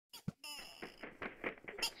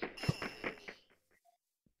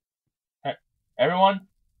Everyone,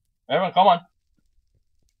 come on.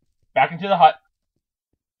 Back into the hut.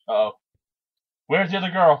 Uh-oh. Where's the other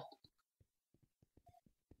girl?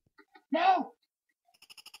 No!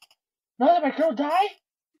 No, did my girl die?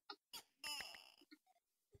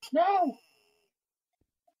 No!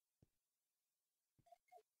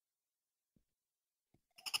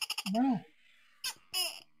 No.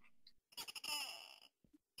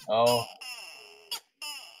 Oh.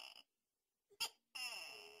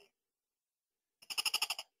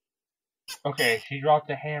 Okay, she dropped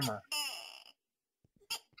the hammer.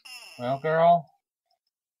 Well, girl.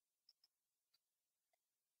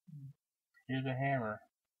 Here's a hammer.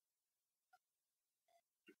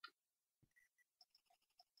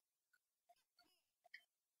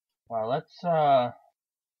 Well, let's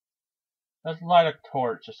light a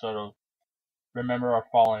torch to sort of remember our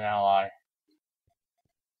fallen ally.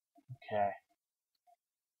 Okay.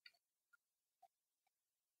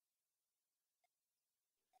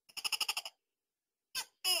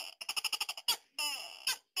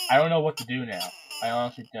 I don't know what to do now. I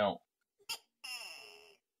honestly don't.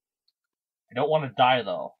 I don't want to die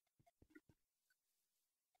though.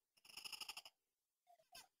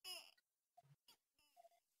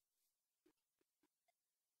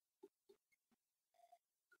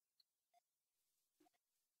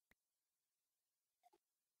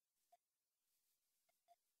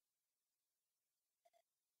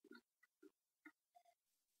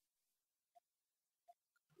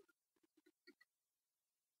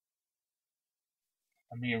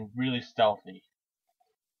 I'm being really stealthy.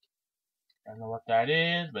 I don't know what that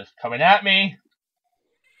is, but it's coming at me.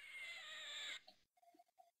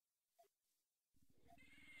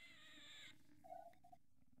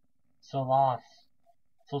 So lost.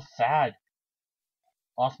 So sad.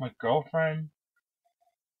 Lost my girlfriend.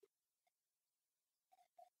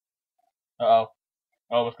 Uh-oh.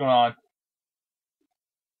 Oh, what's going on?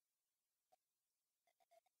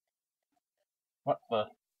 What the?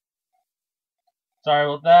 Sorry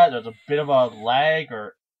about that. There's a bit of a lag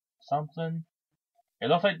or something. It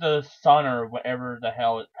looks like the sun or whatever the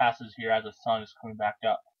hell it passes here as the sun is coming back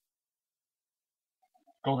up.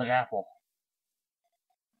 Golden apple.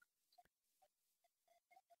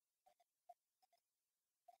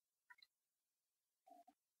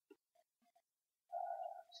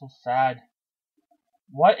 So sad.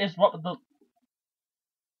 What with the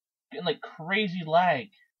getting like crazy lag?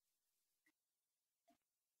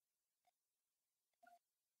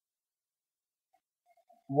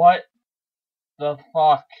 What the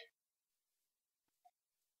fuck?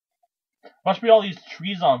 Must be all these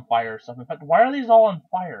trees on fire or something. In fact, why are these all on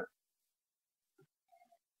fire?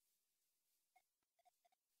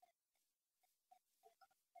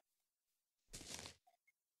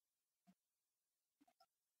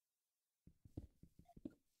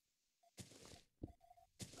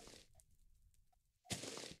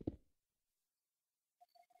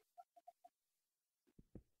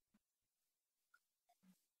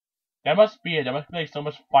 That must be it. There must be like so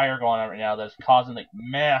much fire going on right now that's causing like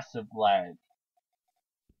massive lag.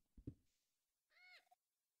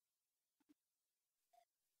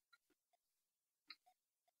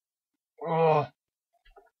 Ugh.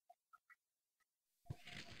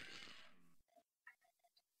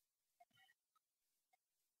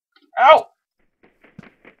 Ow!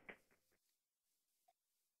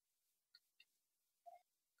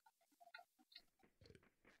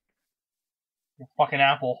 You fucking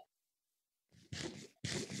apple.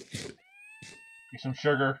 Get some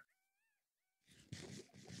sugar.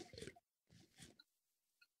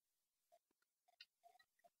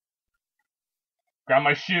 Grab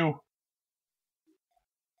my shoe.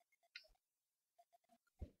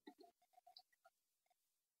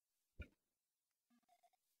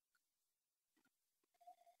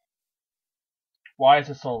 Why is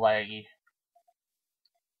it so laggy?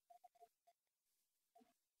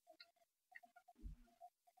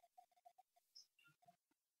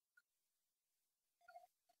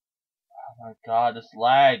 Oh my god, this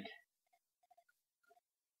lag.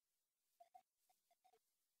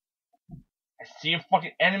 I see a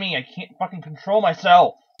fucking enemy. I can't fucking control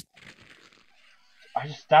myself. I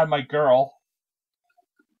just stabbed my girl.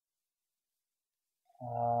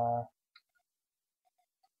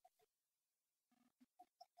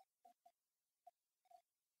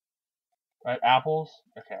 Right, apples?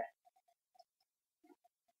 Okay.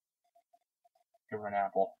 Give her an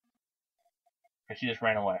apple. Okay, she just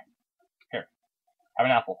ran away. Here. Have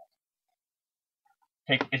an apple.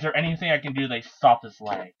 Okay, is there anything I can do to stop this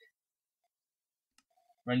lag?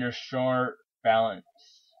 Render short balance.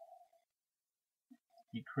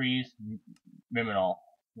 Decrease minimal.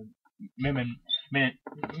 Minimal.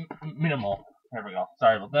 There we go.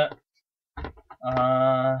 Sorry about that.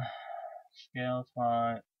 Scale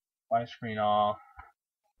font, white screen off.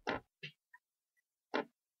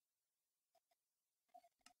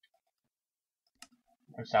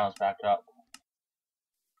 Her sound's back up.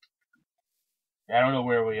 Yeah, I don't know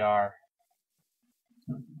where we are,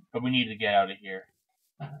 but we need to get out of here.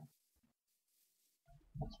 What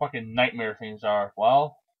fucking nightmare things are?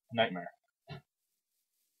 Well, nightmare.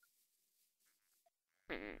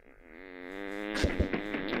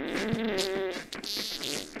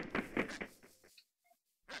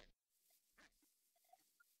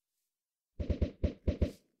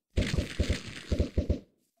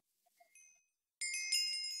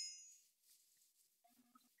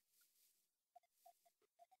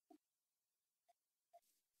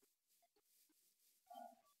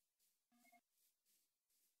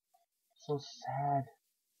 So sad.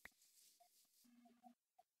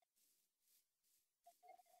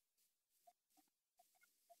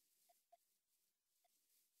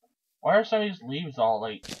 Why are some of these leaves all,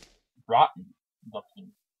 like, rotten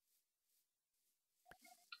looking?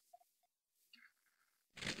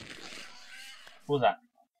 What was that?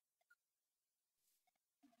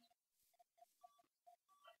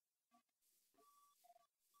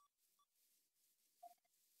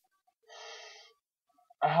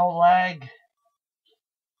 Ow, lag!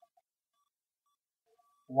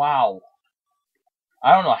 Wow.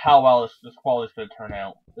 I don't know how well this quality is going to turn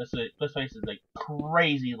out. This place is like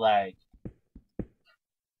crazy lag.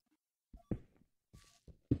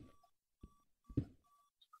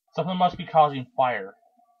 Something must be causing fire.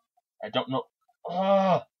 I don't know.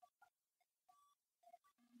 Ugh.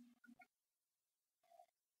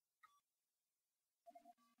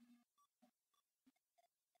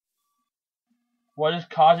 What is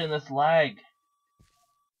causing this lag?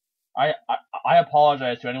 I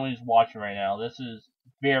apologize to anyone who's watching right now. This is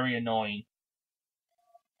very annoying.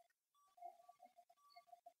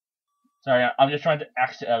 Sorry, I'm just trying to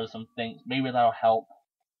exit out of some things. Maybe that'll help.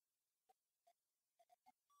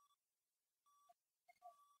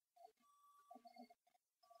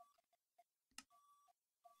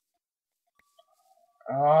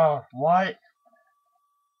 What?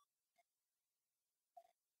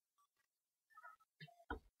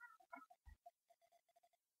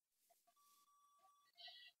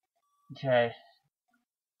 Okay.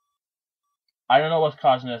 I don't know what's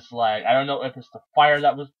causing this lag. I don't know if it's the fire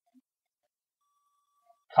that was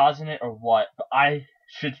causing it or what, but I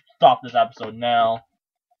should stop this episode now,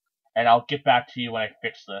 and I'll get back to you when I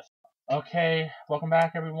fix this. Okay, welcome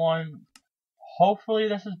back everyone. Hopefully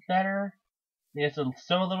this is better. It's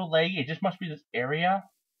still a little laggy, it just must be this area.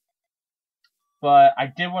 But I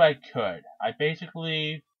did what I could. I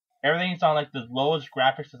basically, everything's on like the lowest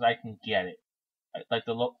graphics as I can get it. Like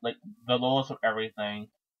the lowest of everything.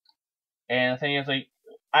 And the thing is, like,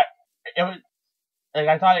 I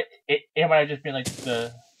thought it might have just been like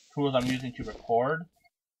the tools I'm using to record,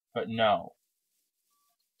 but no.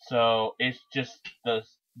 So it's just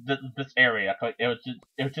this area. Like it was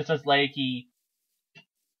just as laggy,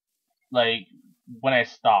 like when I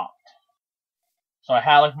stopped. So I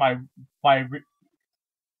had like my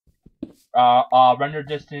render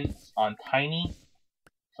distance on tiny,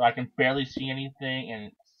 so I can barely see anything, and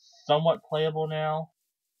it's somewhat playable now.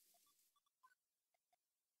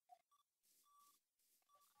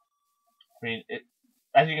 I mean,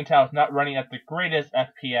 as you can tell, it's not running at the greatest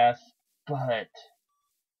FPS, but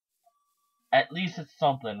at least it's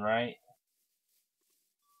something, right?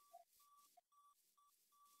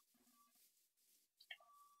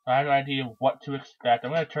 I have no idea what to expect.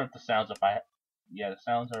 I'm gonna turn up the sounds if yeah, the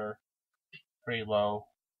sounds are pretty low.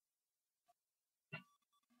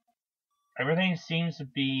 Everything seems to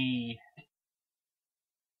be,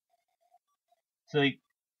 so like,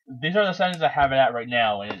 these are the settings I have it at right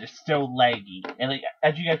now, and it's still laggy. And like,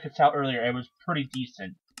 as you guys could tell earlier, it was pretty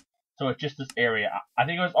decent. So it's just this area. I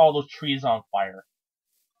think it was all those trees on fire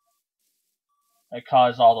that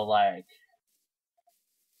caused all the lag.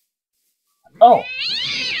 Oh!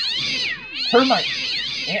 Termite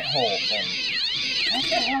anthole thing. What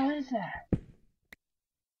the hell is that?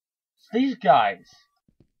 It's these guys.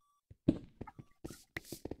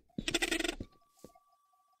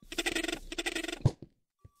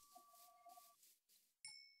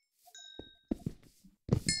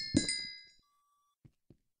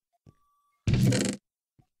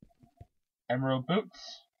 Emerald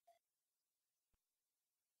boots.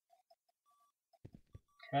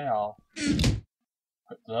 Okay, I'll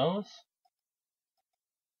put those.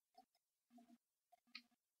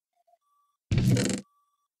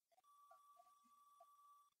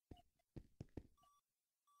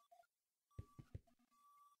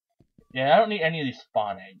 Yeah, I don't need any of these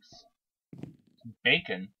spawn eggs. Some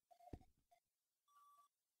bacon.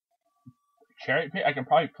 Cherry pit? I can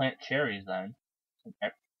probably plant cherries then.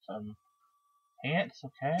 Some ants,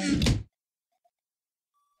 okay.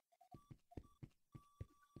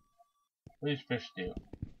 What do these fish do?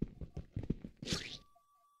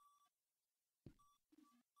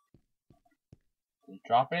 Did it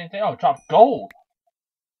drop anything? Oh, it dropped gold!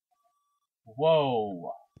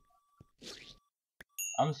 Whoa.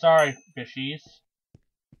 I'm sorry, fishies.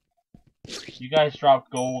 You guys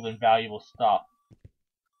dropped gold and valuable stuff.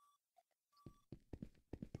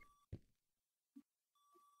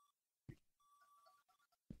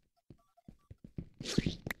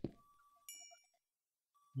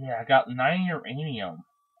 Yeah, I got 9 uranium.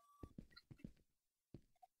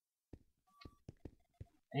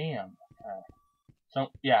 Damn. Okay.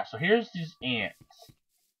 So, yeah, so here's these ants.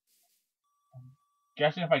 I'm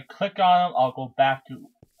guessing if I click on them, I'll go back to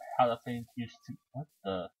how the things used to. What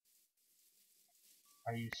the?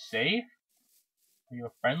 Are you safe? Are you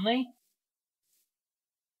friendly?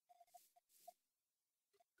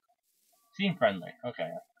 Seem friendly. Okay.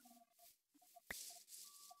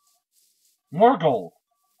 More gold.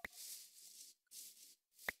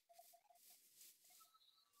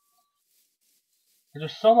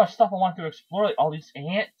 There's so much stuff I want to explore, like all these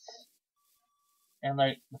ants, and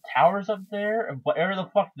like the towers up there, and whatever the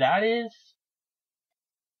fuck that is.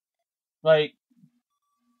 Like,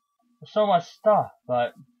 there's so much stuff,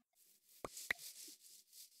 but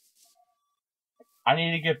I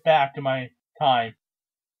need to get back to my time.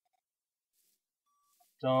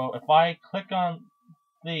 So if I click on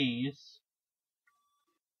these,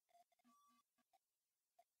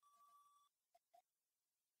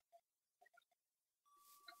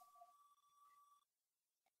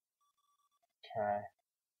 okay,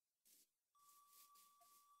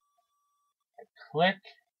 I click.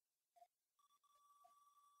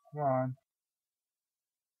 Come on.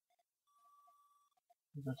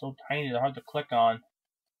 These are so tiny, they're hard to click on.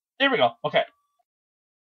 There we go. Okay.